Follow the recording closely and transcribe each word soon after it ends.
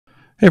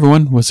Hey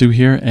everyone, Wazoo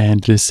here,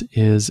 and this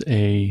is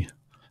a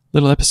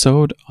little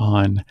episode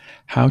on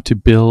how to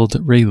build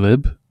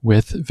Raylib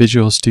with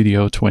Visual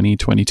Studio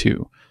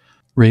 2022.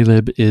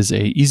 Raylib is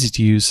a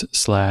easy-to-use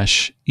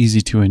 /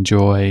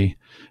 easy-to-enjoy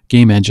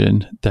game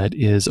engine that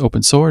is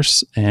open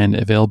source and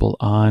available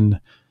on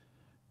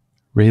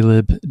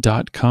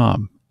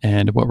Raylib.com.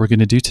 And what we're going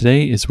to do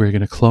today is we're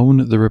going to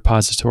clone the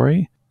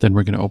repository, then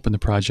we're going to open the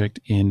project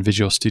in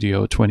Visual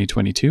Studio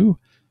 2022,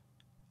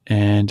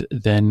 and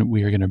then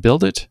we are going to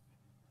build it,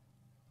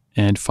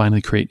 and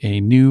finally create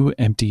a new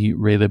empty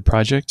Raylib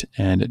project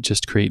and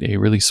just create a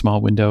really small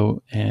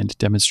window and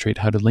demonstrate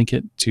how to link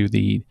it to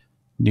the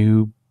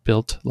new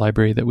built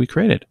library that we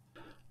created.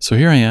 So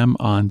here I am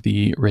on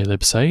the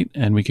Raylib site,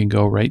 and we can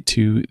go right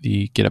to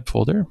the GitHub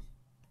folder,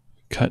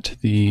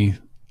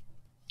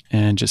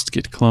 and just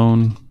git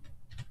clone.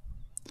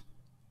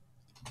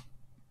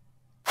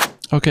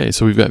 Okay,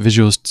 so we've got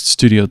Visual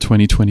Studio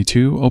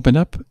 2022 opened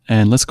up,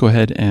 and let's go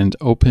ahead and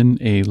open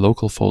a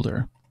local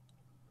folder.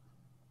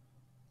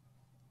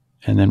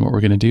 And then what we're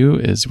going to do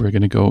is we're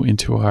going to go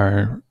into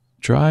our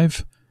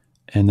drive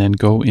and then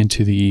go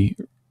into the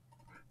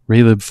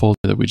Raylib folder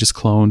that we just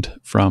cloned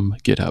from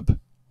GitHub.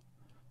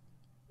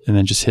 And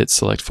then just hit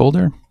select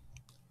folder.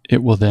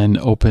 It will then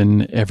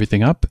open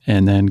everything up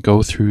and then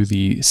go through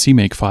the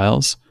CMake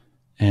files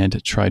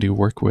and try to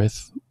work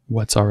with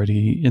what's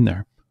already in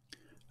there.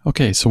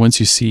 Okay, so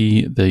once you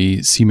see the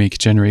CMake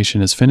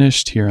generation is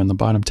finished here on the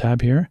bottom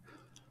tab here,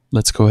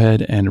 let's go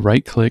ahead and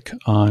right-click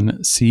on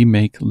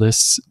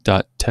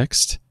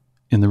cmakelists.txt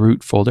in the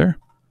root folder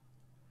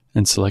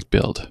and select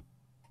Build.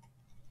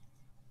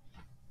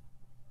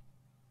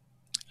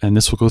 And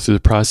this will go through the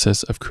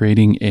process of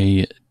creating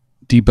a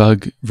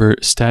debug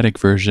static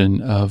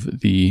version of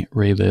the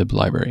Raylib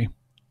library.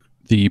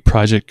 The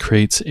project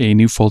creates a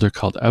new folder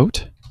called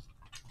Out,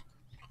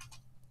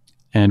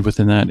 and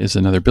within that is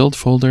another build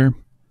folder,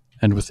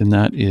 and within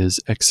that is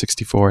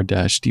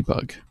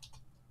x64-debug.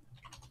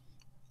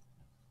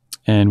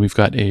 And we've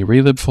got a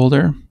Raylib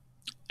folder,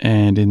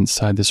 and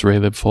inside this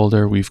Raylib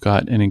folder we've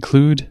got an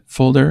include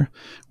folder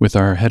with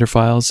our header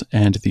files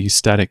and the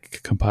static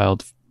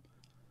compiled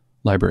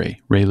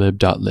library,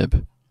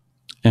 raylib.lib.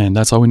 And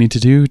that's all we need to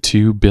do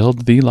to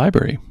build the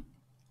library.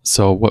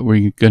 So what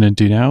we're going to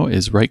do now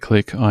is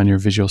right-click on your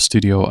Visual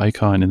Studio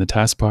icon in the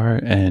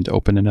taskbar and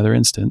open another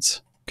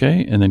instance.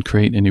 Okay, and then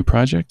create a new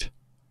project.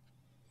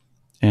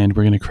 And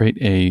we're going to create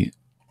a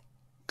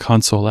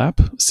console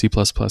app, C++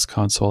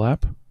 console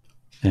app,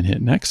 and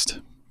hit next.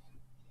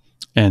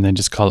 And then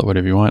just call it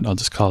whatever you want. I'll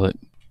just call it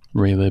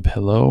Raylib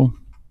Hello.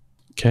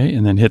 Okay,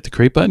 and then hit the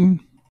create button.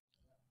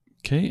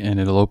 Okay, and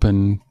it'll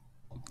open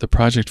the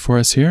project for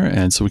us here,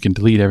 and so we can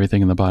delete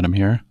everything in the bottom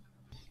here.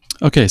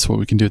 Okay, so what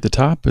we can do at the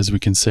top is we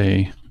can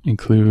say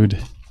include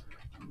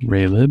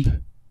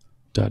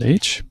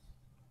raylib.h.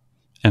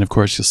 And of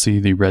course you'll see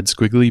the red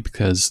squiggly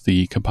because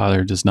the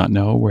compiler does not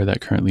know where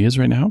that currently is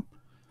right now.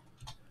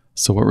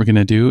 So what we're going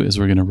to do is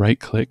we're going to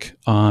right-click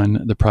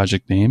on the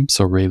project name,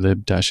 so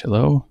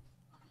raylib-hello,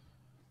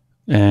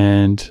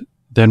 and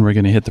then we're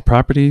going to hit the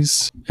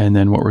properties, and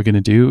then what we're going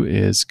to do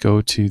is go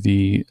to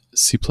the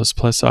C++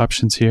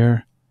 options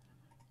here,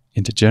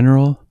 into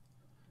general,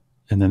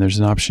 and then there's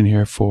an option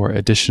here for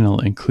additional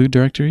include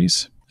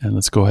directories, and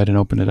let's go ahead and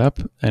open it up,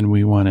 and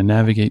we want to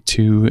navigate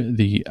to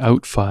the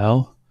out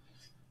file.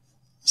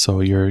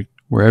 So you're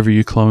wherever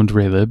you cloned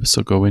Raylib,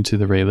 so go into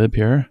the Raylib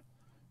here,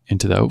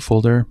 into the out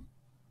folder,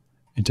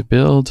 into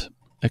build,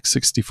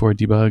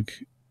 x64-debug,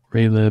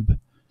 Raylib,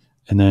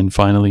 and then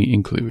finally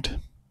include,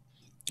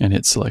 and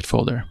hit select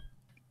folder.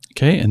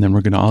 Okay, and then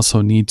we're going to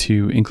also need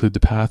to include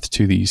the path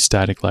to the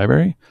static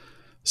library.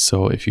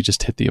 So if you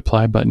just hit the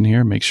apply button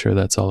here, make sure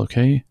that's all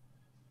okay.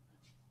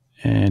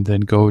 And then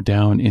go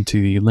down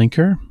into the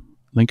linker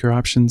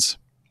options.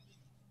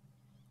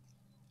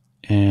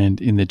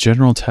 And in the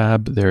general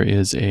tab, there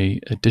is a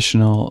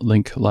additional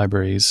link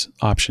libraries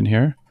option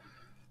here.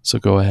 So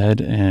go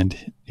ahead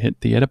and hit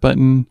the edit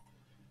button,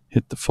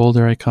 hit the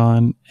folder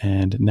icon,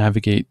 and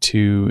navigate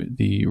to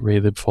the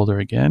Raylib folder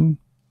again,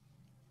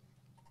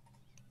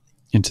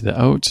 into the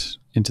out,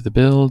 into the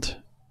build,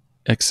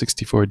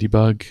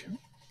 x64-debug,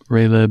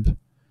 Raylib,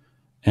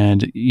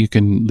 and you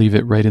can leave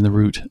it right in the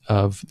root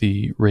of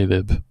the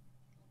Raylib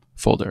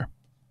folder.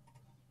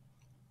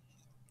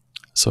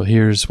 So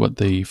here's what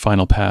the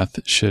final path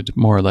should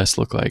more or less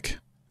look like.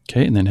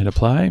 Okay, and then hit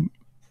apply.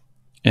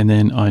 And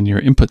then on your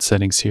input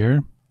settings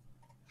here,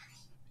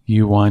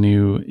 you want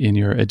to, in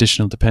your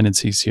additional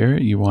dependencies here,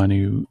 you want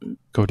to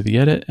go to the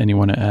edit and you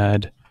want to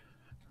add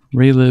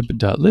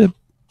raylib.lib.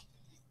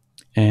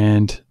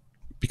 And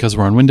because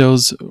we're on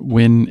Windows,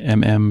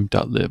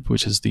 winmm.lib,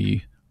 which is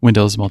the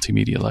Windows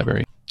multimedia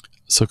library.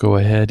 So go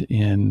ahead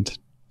and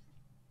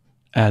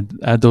add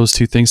those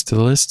two things to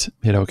the list,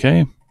 hit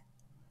OK,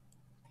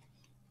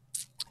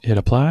 hit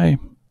apply.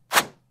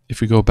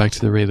 If we go back to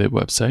the Raylib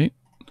website,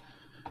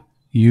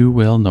 you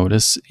will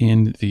notice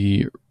in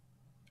the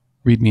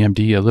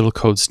README-MD a little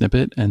code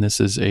snippet, and this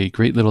is a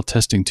great little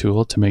testing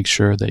tool to make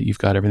sure that you've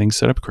got everything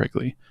set up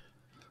correctly.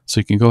 So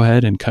you can go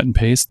ahead and cut and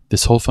paste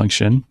this whole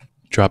function,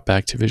 drop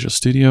back to Visual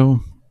Studio,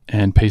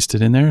 and paste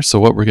it in there. So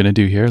what we're going to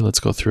do here, let's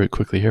go through it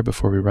quickly here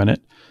before we run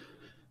it,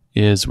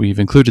 is we've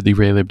included the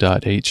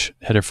raylib.h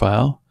header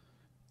file.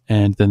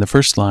 And then the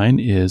first line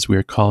is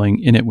we're calling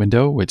init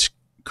window, which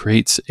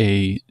creates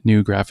a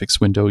new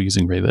graphics window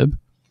using Raylib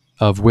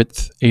of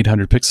width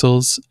 800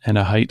 pixels and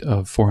a height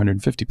of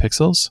 450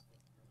 pixels.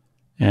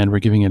 And we're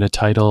giving it a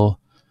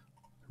title,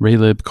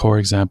 Raylib Core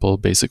Example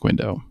Basic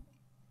Window.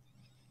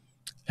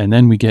 And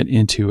then we get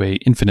into a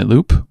infinite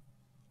loop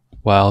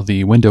while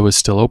the window is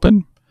still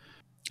open.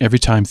 Every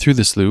time through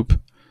this loop,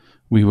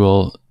 we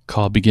will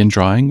call begin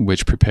drawing,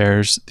 which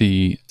prepares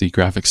the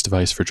graphics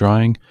device for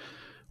drawing.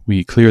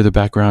 We clear the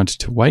background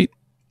to white.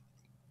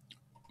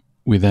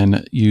 We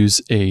then use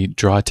a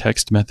draw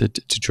text method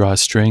to draw a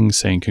string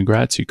saying,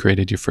 congrats, you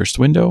created your first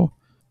window.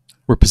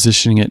 We're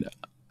positioning it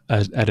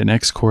at an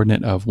X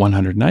coordinate of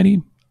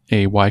 190,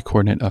 a Y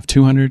coordinate of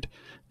 200,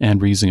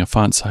 and we're using a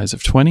font size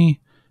of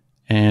 20,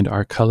 and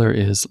our color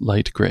is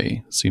light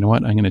gray. So you know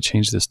what? I'm going to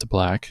change this to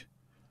black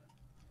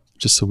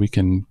just so we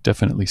can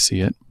definitely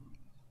see it.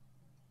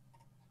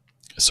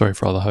 Sorry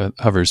for all the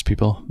hovers,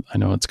 people. I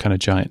know it's kind of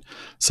giant.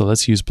 So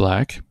let's use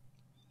black.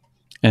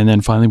 And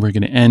then finally, we're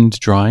going to end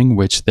drawing,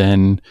 which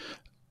then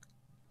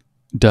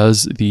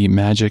does the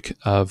magic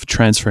of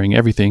transferring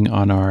everything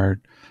on our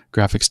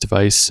graphics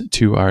device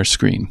to our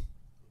screen.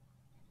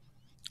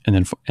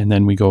 And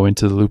then we go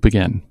into the loop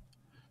again,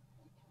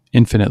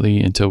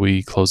 infinitely until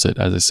we close it,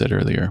 as I said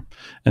earlier.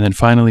 And then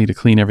finally, to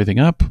clean everything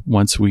up,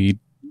 once we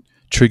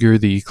trigger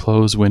the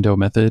close window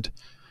method,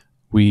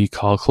 we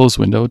call close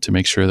window to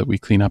make sure that we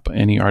clean up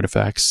any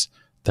artifacts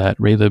that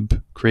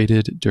Raylib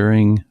created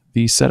during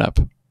the setup.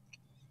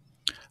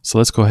 So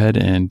let's go ahead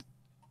and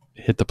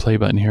hit the play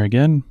button here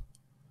again.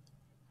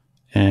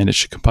 And it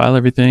should compile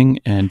everything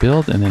and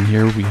build. And then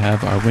here we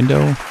have our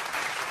window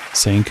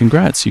saying,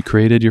 congrats, you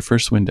created your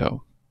first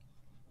window.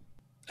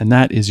 And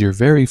that is your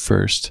very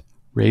first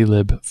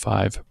Raylib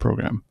 5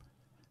 program.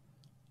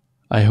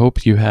 I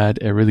hope you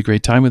had a really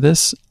great time with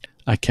this.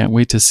 I can't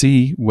wait to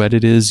see what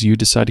it is you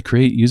decide to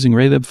create using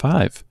Raylib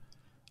 5.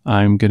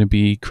 I'm going to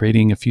be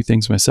creating a few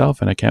things myself,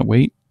 and I can't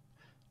wait.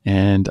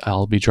 And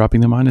I'll be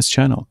dropping them on his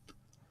channel.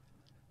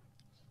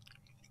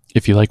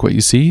 If you like what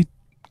you see,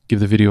 give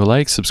the video a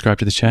like, subscribe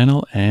to the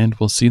channel, and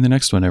we'll see you in the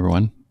next one,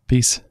 everyone.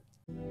 Peace.